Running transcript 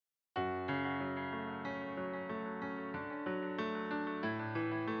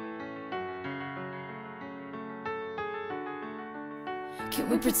Can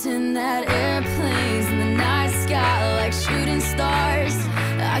we pretend that airplanes in the night sky like shooting stars?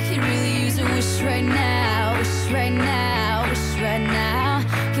 I could really use a wish right now, wish right now, wish right now.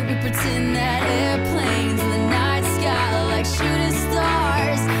 Can we pretend that airplanes in the night sky like shooting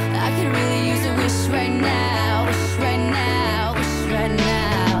stars? I could really use a wish right now, wish right now, wish right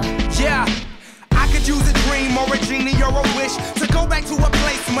now. Yeah, I could use a dream or a genie or a wish to go back to a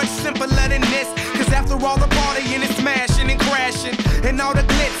place much simpler than this. Cause after all the partying and smashing and crashing, and all the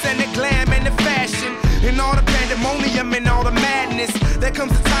glitz and the glam and the fashion, and all the pandemonium and all the madness, there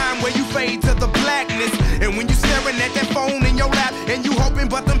comes a time where you fade to the blackness. And when you staring at that phone in your lap, and you hoping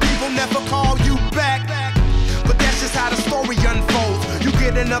but them people never call you back. But that's just how the story unfolds. You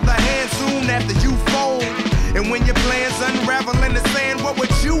get another hand soon after you fold. And when your plans unravel in the sand, what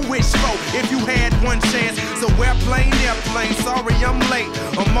would you wish for if you had one chance? So airplane, sorry I'm late.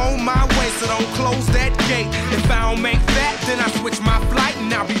 I'm on my way, so don't close that gate. If I don't make that, then I switch my flight,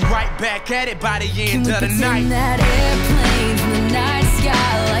 and I'll be right back at it by the end of the night. Can we pretend that airplanes in the night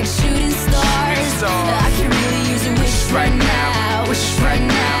sky like shooting stars? I can really use a wish right now, wish right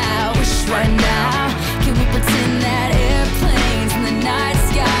now, wish right now. Can we pretend that airplanes in the night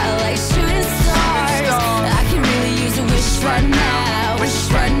sky like shooting stars? I can really use a wish right now,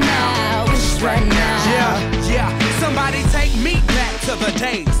 wish right now, wish right now. Yeah, somebody take me back to the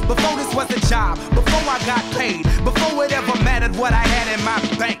days before this was a job, before I got paid, before it ever mattered what I had in my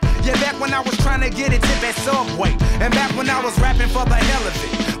bank. Yeah, back when I was trying to get a tip at Subway, and back when I was rapping for the hell of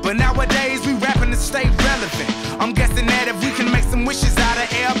it. But nowadays we rapping to stay relevant. I'm guessing that if we can make some wishes out of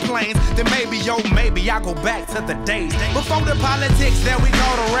airplanes, then maybe, yo, maybe I'll go back to the days before the politics that we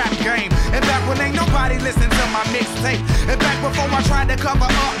call the rap game. And back when ain't nobody listened to my mixtape. And back before I tried to cover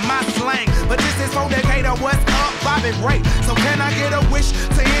up my slang. But this is for Decatur, what's up, Bobby Ray? So can I get a wish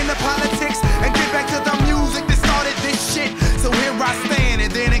to end the politics and get back to the music that started this shit? So here I stand,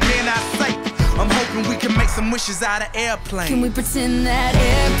 and then again I say, I'm hoping we can make some wishes out of airplanes. Can we pretend that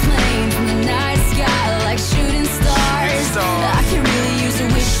airplanes in the night sky like shooting stars? I can really use a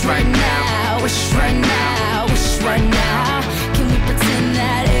wish right now, wish right now, wish right now. Can we pretend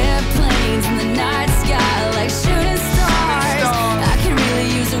that airplanes in the night sky like shooting stars? I can really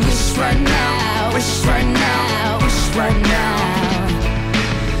use a wish right now, wish right now, wish right now.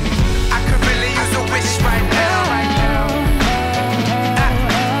 I could really use a wish right now.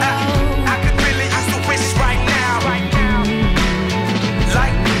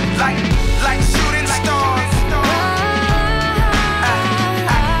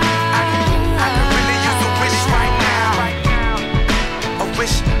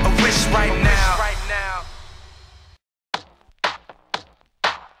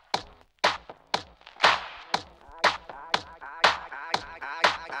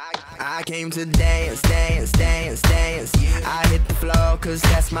 I came to dance, dance, dance, dance. I hit the floor cause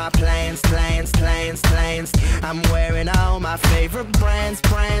that's my plans, plans, plans, plans. I'm wearing all my favorite brands,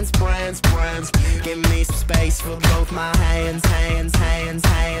 brands, brands, brands. Give me some space for both my hands, hands, hands,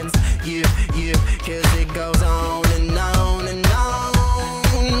 hands. You